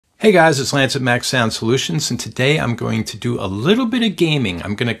Hey guys, it's Lance at Mac Sound Solutions, and today I'm going to do a little bit of gaming.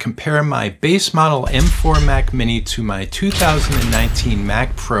 I'm going to compare my base model M4 Mac Mini to my 2019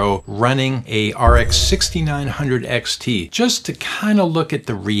 Mac Pro running a RX6900XT, just to kind of look at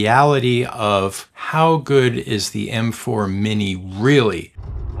the reality of how good is the M4 Mini really.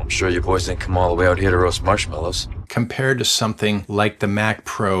 I'm sure you boys didn't come all the way out here to roast marshmallows. Compared to something like the Mac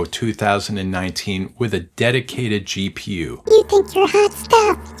Pro 2019 with a dedicated GPU. You think you're hot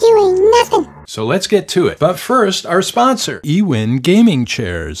stuff. You ain't nothing. So let's get to it. But first, our sponsor, Ewin Gaming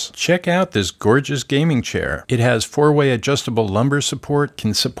Chairs. Check out this gorgeous gaming chair. It has 4-way adjustable lumbar support,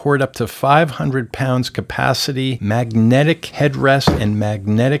 can support up to 500 pounds capacity, magnetic headrest and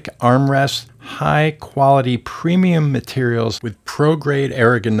magnetic armrest, high quality premium materials with pro-grade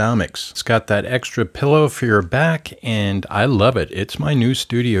ergonomics. It's got that extra pillow for your back and I love it. It's my new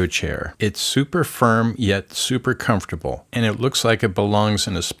studio chair. It's super firm yet super comfortable and it looks like it belongs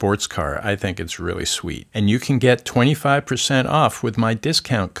in a sports car. I think it's really sweet. And you can get 25% off with my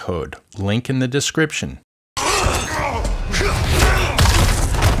discount code. Link in the description.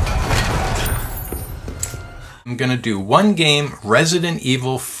 I'm going to do one game, Resident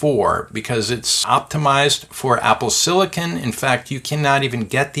Evil 4, because it's optimized for Apple Silicon. In fact, you cannot even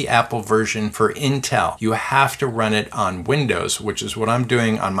get the Apple version for Intel. You have to run it on Windows, which is what I'm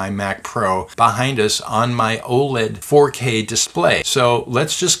doing on my Mac Pro behind us on my OLED 4K display. So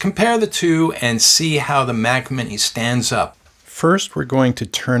let's just compare the two and see how the Mac Mini stands up. First, we're going to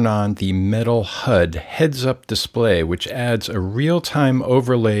turn on the Metal HUD heads-up display, which adds a real-time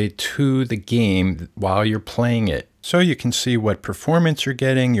overlay to the game while you're playing it. So you can see what performance you're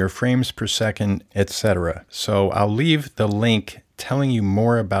getting, your frames per second, etc. So I'll leave the link telling you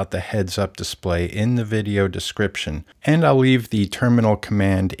more about the heads-up display in the video description. And I'll leave the terminal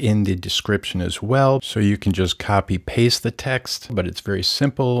command in the description as well, so you can just copy-paste the text. But it's very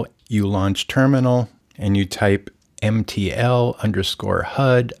simple. You launch terminal and you type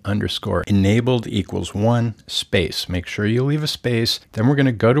MTL_HUD_enabled equals 1 space. Make sure you leave a space. Then we're going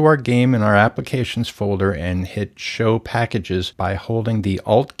to go to our game in our applications folder and hit show packages by holding the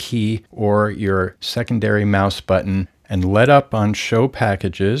Alt key or your secondary mouse button and let up on show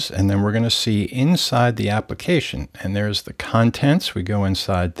packages. And then we're going to see inside the application. And there's the contents. We go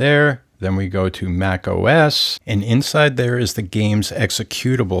inside there. Then we go to Mac OS, and inside there is the game's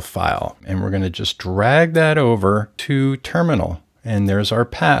executable file. And we're going to just drag that over to terminal. And there's our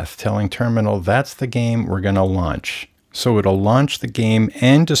path telling terminal that's the game we're going to launch. So it'll launch the game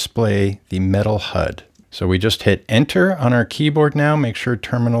and display the Metal HUD. So we just hit enter on our keyboard now. Make sure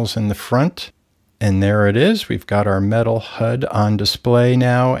terminal's in the front. And there it is. We've got our Metal HUD on display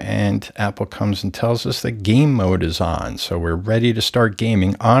now, and Apple comes and tells us that game mode is on. So we're ready to start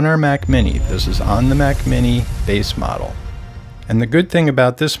gaming on our Mac Mini. This is on the Mac Mini base model. And the good thing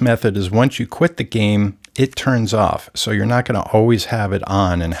about this method is once you quit the game, it turns off. So you're not going to always have it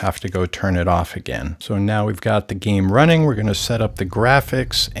on and have to go turn it off again. So now we've got the game running. We're going to set up the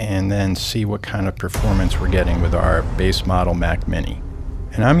graphics and then see what kind of performance we're getting with our base model Mac Mini.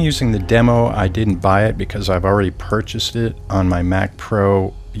 And I'm using the demo. I didn't buy it because I've already purchased it on my Mac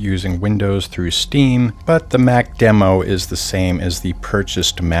Pro using Windows through Steam, but the Mac demo is the same as the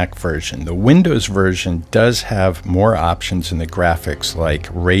purchased Mac version. The Windows version does have more options in the graphics like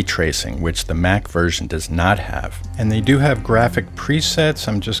ray tracing, which the Mac version does not have. And they do have graphic presets.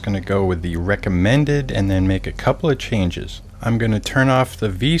 I'm just going to go with the recommended and then make a couple of changes. I'm going to turn off the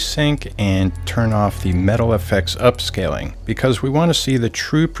VSync and turn off the Metal FX upscaling because we want to see the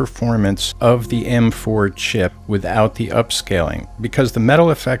true performance of the M4 chip without the upscaling, because the Metal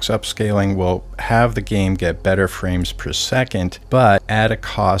FX upscaling will have the game get better frames per second but at a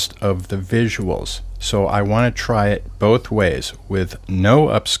cost of the visuals. So I want to try it both ways, with no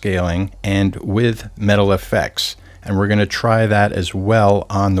upscaling and with Metal FX. And we're going to try that as well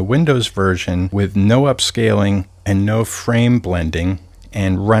on the Windows version with no upscaling and no frame blending,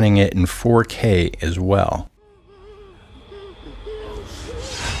 and running it in 4K as well.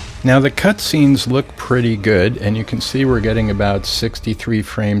 Now the cutscenes look pretty good, and you can see we're getting about 63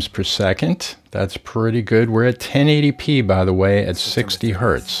 frames per second. That's pretty good. We're at 1080p, by the way, at 60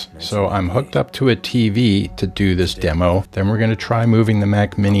 Hertz. So I'm hooked up to a TV to do this demo. Then we're going to try moving the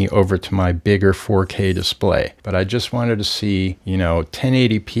Mac Mini over to my bigger 4K display. But I just wanted to see,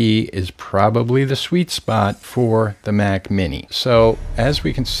 1080p is probably the sweet spot for the Mac Mini. So as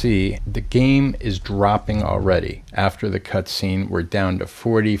we can see, the game is dropping already. After the cutscene, we're down to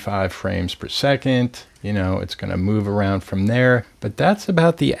 45 frames per second. It's going to move around from there, but that's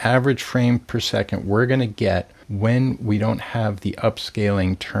about the average frame per second we're going to get when we don't have the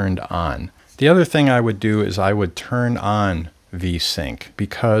upscaling turned on. The other thing I would do is I would turn on VSync,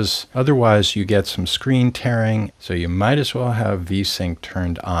 because otherwise you get some screen tearing. So you might as well have VSync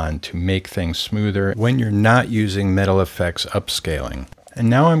turned on to make things smoother when you're not using Metal FX upscaling. And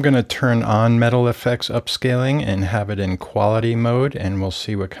now I'm going to turn on Metal FX upscaling and have it in quality mode, and we'll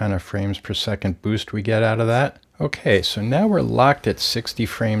see what kind of frames per second boost we get out of that. Okay, so now we're locked at 60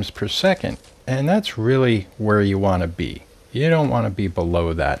 frames per second, and that's really where you want to be. You don't want to be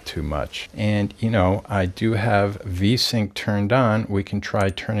below that too much. And you know, I do have VSync turned on. We can try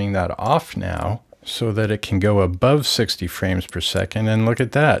turning that off now so that it can go above 60 frames per second. And look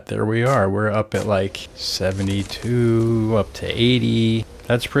at that, there we are. We're up at like 72, up to 80.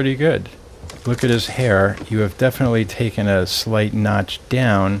 That's pretty good. Look at his hair. You have definitely taken a slight notch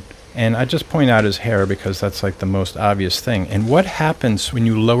down. And I just point out his hair because that's like the most obvious thing. And what happens when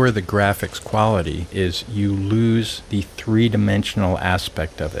you lower the graphics quality is you lose the three-dimensional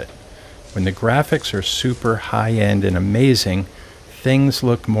aspect of it. When the graphics are super high-end and amazing, things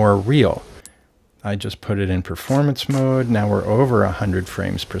look more real. I just put it in performance mode. Now we're over 100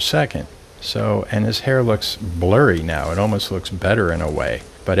 frames per second. So, and his hair looks blurry now. It almost looks better in a way.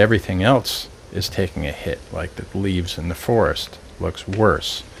 But everything else is taking a hit, like the leaves in the forest. Looks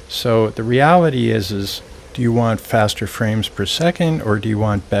worse. So the reality is do you want faster frames per second or do you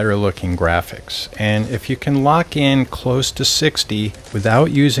want better looking graphics? And if you can lock in close to 60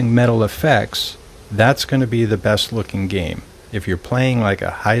 without using Metal FX, that's going to be the best looking game. If you're playing like a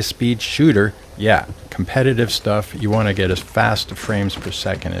high-speed shooter, yeah, competitive stuff, you want to get as fast frames per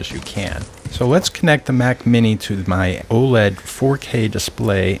second as you can. So let's connect the Mac Mini to my OLED 4K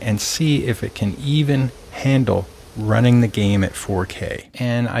display and see if it can even handle running the game at 4K.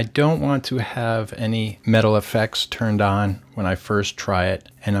 And I don't want to have any Metal FX turned on when I first try it.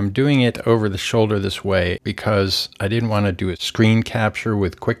 And I'm doing it over the shoulder this way because I didn't want to do a screen capture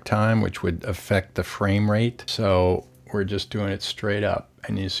with QuickTime, which would affect the frame rate. So we're just doing it straight up.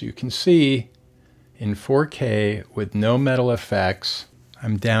 And as you can see, in 4K with no Metal FX,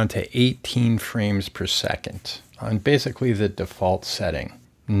 I'm down to 18 frames per second on basically the default setting.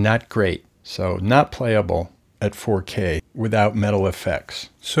 Not great. So not playable at 4K without Metal FX.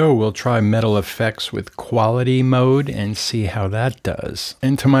 So we'll try Metal FX with quality mode and see how that does.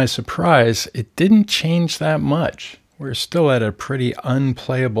 And to my surprise, it didn't change that much. We're still at a pretty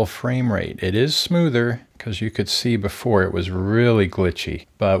unplayable frame rate. It is smoother because you could see before it was really glitchy,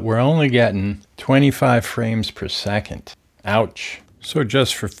 but we're only getting 25 frames per second. Ouch. So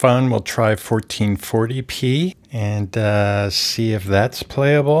just for fun, we'll try 1440p and see if that's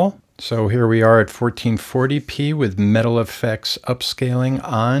playable. So here we are at 1440p with Metal FX upscaling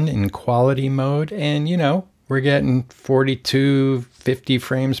on in quality mode. And you know, we're getting 42, 50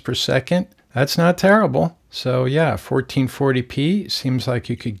 frames per second. That's not terrible. So yeah, 1440p seems like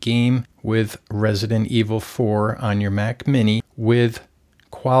you could game with Resident Evil 4 on your Mac Mini with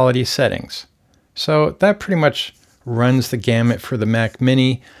quality settings. So that pretty much runs the gamut for the Mac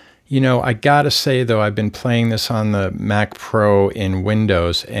Mini. You know, I gotta say though, I've been playing this on the Mac Pro in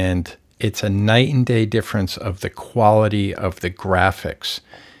Windows, and it's a night and day difference of the quality of the graphics.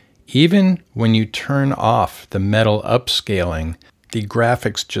 Even when you turn off the Metal upscaling, the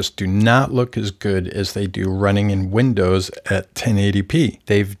graphics just do not look as good as they do running in Windows at 1080p.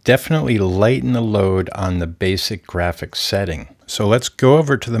 They've definitely lightened the load on the basic graphics setting. So let's go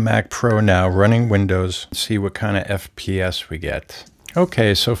over to the Mac Pro now, running Windows, and see what kind of FPS we get.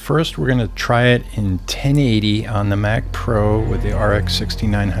 Okay, so first we're going to try it in 1080 on the Mac Pro with the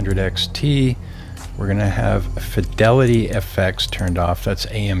RX6900XT. We're going to have FidelityFX turned off. That's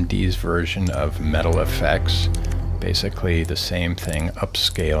AMD's version of Metal FX. Basically the same thing,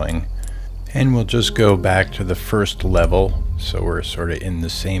 upscaling. And we'll just go back to the first level, so we're sort of in the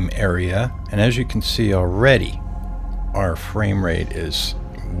same area. And as you can see already, our frame rate is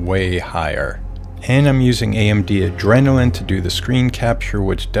way higher. And I'm using AMD Adrenalin to do the screen capture,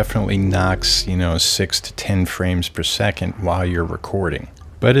 which definitely knocks, 6 to 10 frames per second while you're recording.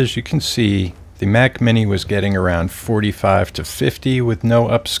 But as you can see, the Mac Mini was getting around 45 to 50 with no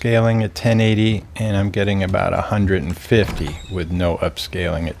upscaling at 1080, and I'm getting about 150 with no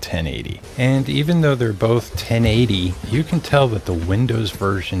upscaling at 1080. And even though they're both 1080, you can tell that the Windows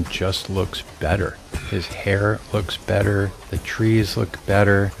version just looks better. His hair looks better, the trees look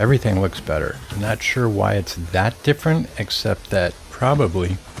better, everything looks better. I'm not sure why it's that different, except that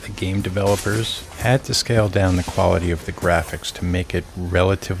probably the game developers had to scale down the quality of the graphics to make it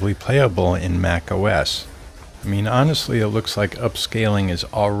relatively playable in Mac OS. I mean, honestly, it looks like upscaling is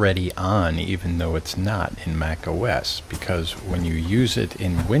already on, even though it's not in Mac OS, because when you use it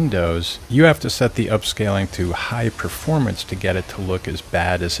in Windows, you have to set the upscaling to high performance to get it to look as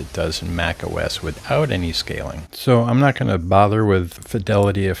bad as it does in Mac OS without any scaling. So I'm not going to bother with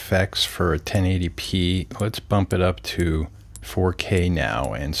FidelityFX for 1080p. Let's bump it up to 4K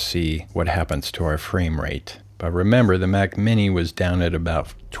now and see what happens to our frame rate. But remember, the Mac Mini was down at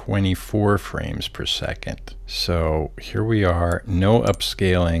about 24 frames per second. So here we are, no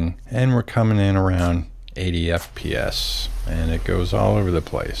upscaling, and we're coming in around 80 FPS. And it goes all over the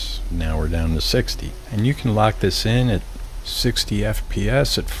place. Now we're down to 60. And you can lock this in at 60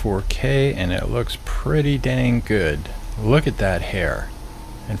 FPS at 4K, and it looks pretty dang good. Look at that hair.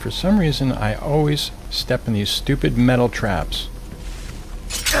 And for some reason, I always step in these stupid metal traps.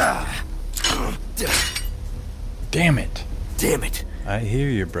 Damn it. Damn it. I hear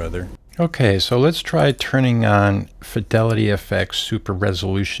you, brother. Okay, so let's try turning on FidelityFX Super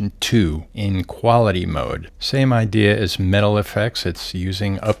Resolution 2 in quality mode. Same idea as Metal FX. It's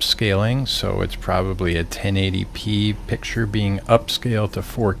using upscaling, so it's probably a 1080p picture being upscaled to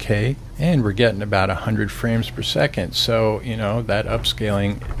 4K. And we're getting about 100 frames per second. So, you know, that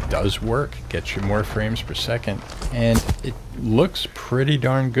upscaling does work. Gets you more frames per second. And it looks pretty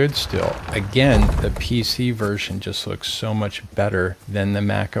darn good still. Again, the PC version just looks so much better than the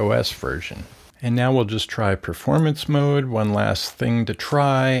Mac OS version. And now we'll just try performance mode. One last thing to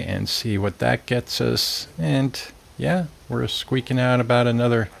try and see what that gets us. And yeah, we're squeaking out about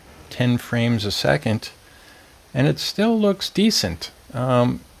another 10 frames a second. And it still looks decent.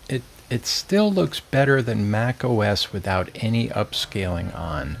 It still looks better than Mac OS without any upscaling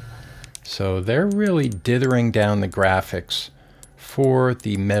on. So they're really dithering down the graphics for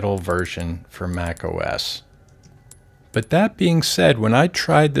the metal version for Mac OS. But that being said, when I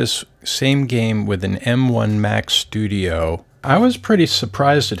tried this same game with an M1 Mac Studio, I was pretty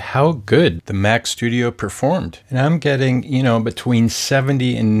surprised at how good the Mac Studio performed. And I'm getting, you know, between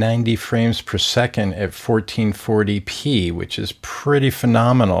 70 and 90 frames per second at 1440p, which is pretty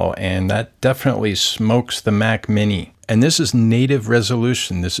phenomenal. And that definitely smokes the Mac Mini. And this is native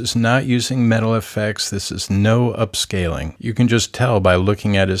resolution. This is not using Metal FX. This is no upscaling. You can just tell by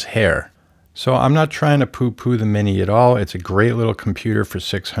looking at his hair. So I'm not trying to poo-poo the Mini at all. It's a great little computer for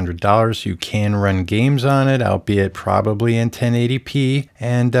 $600. You can run games on it, albeit probably in 1080p.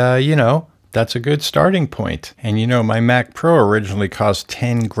 And, you know, that's a good starting point. And, you know, my Mac Pro originally cost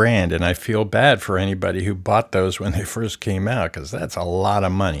 10 grand, and I feel bad for anybody who bought those when they first came out, because that's a lot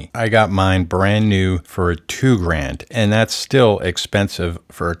of money. I got mine brand new for 2 grand, and that's still expensive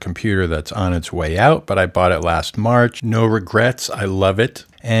for a computer that's on its way out, but I bought it last March. No regrets. I love it.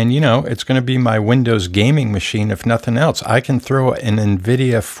 And, you know, it's going to be my Windows gaming machine if nothing else. I can throw an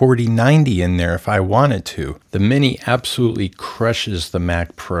NVIDIA 4090 in there if I wanted to. The Mini absolutely crushes the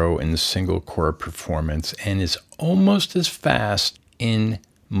Mac Pro in single core performance and is almost as fast in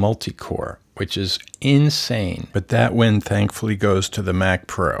multi-core, which is insane. But that win thankfully goes to the Mac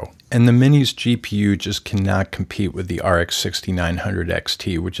Pro. And the Mini's GPU just cannot compete with the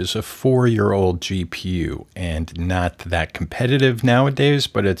RX6900XT, which is a 4-year-old GPU and not that competitive nowadays,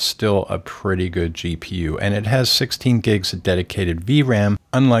 but it's still a pretty good GPU. And it has 16 gigs of dedicated VRAM,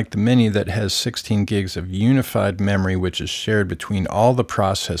 unlike the Mini that has 16 gigs of unified memory, which is shared between all the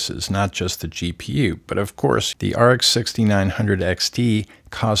processes, not just the GPU. But of course, the RX6900XT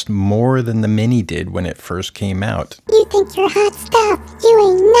cost more than the Mini did when it first came out. You think you're hot stuff. You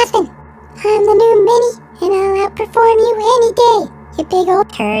ain't nothing. I'm the new Mini, and I'll outperform you any day. You big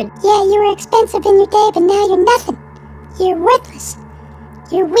old turd. Yeah, you were expensive in your day, but now you're nothing. You're worthless.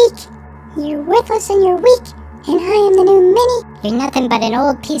 You're weak. You're worthless and you're weak. And I am the new Mini. You're nothing but an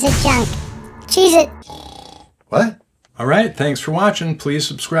old piece of junk. Cheese it. What? Alright, thanks for watching. Please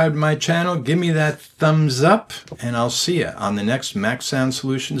subscribe to my channel, give me that thumbs up, and I'll see you on the next Mac Sound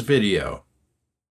Solutions video.